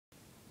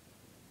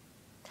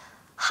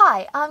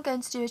Hi, I'm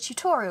going to do a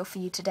tutorial for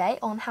you today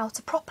on how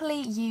to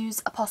properly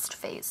use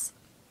apostrophes.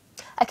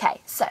 Okay,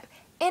 so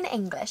in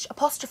English,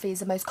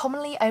 apostrophes are most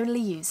commonly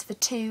only used for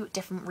two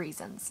different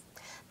reasons.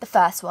 The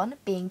first one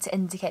being to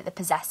indicate the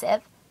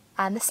possessive,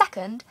 and the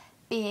second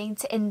being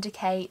to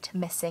indicate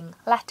missing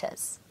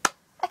letters.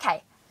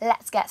 Okay,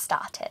 let's get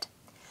started.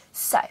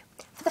 So,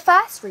 for the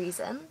first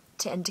reason,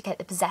 to indicate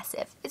the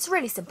possessive, it's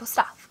really simple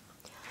stuff.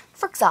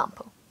 For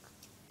example,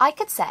 I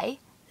could say,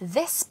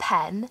 this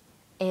pen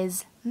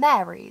is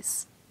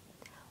Mary's.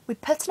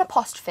 We'd put an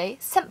apostrophe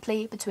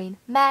simply between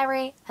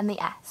Mary and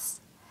the S.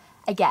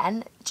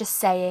 Again, just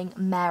saying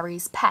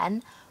Mary's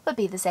pen would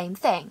be the same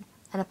thing,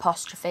 an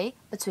apostrophe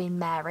between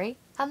Mary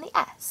and the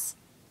S.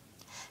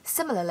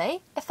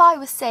 Similarly, if I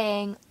was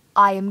saying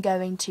I am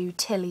going to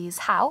Tilly's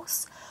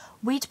house,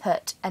 we'd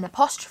put an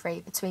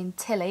apostrophe between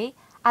Tilly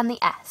and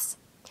the S.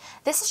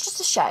 This is just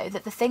to show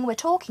that the thing we're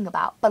talking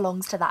about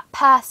belongs to that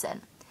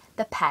person.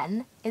 The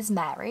pen is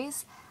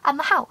Mary's and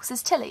the house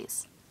is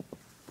Tilly's.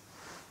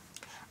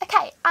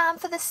 Okay, and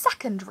for the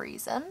second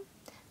reason,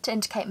 to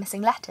indicate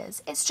missing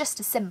letters, it's just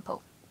as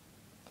simple.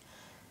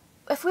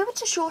 If we were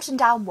to shorten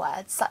down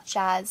words such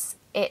as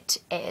it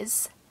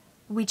is,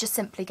 we just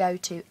simply go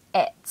to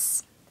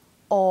its.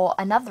 Or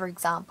another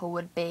example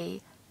would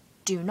be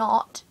do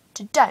not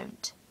to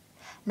don't.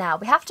 Now,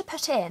 we have to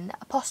put in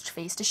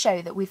apostrophes to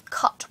show that we've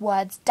cut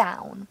words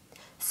down.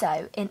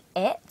 So, in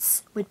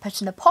its, we'd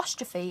put an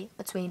apostrophe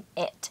between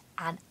it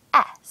and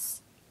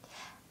S.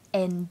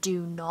 In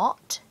do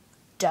not,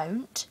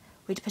 don't,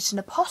 we'd put an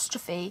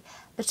apostrophe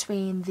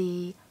between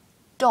the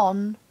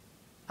don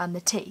and the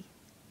T.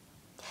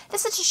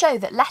 This is to show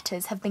that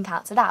letters have been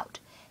cancelled out.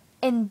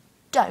 In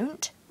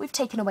don't, we've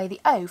taken away the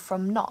O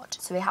from not,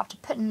 so we have to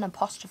put an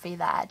apostrophe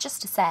there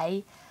just to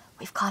say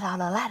we've cut out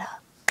a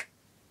letter.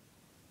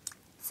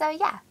 So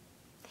yeah,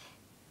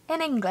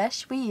 in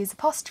English we use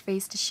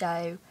apostrophes to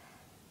show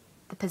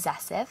the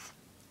possessive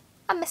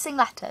and missing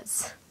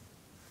letters.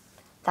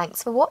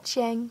 Thanks for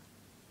watching.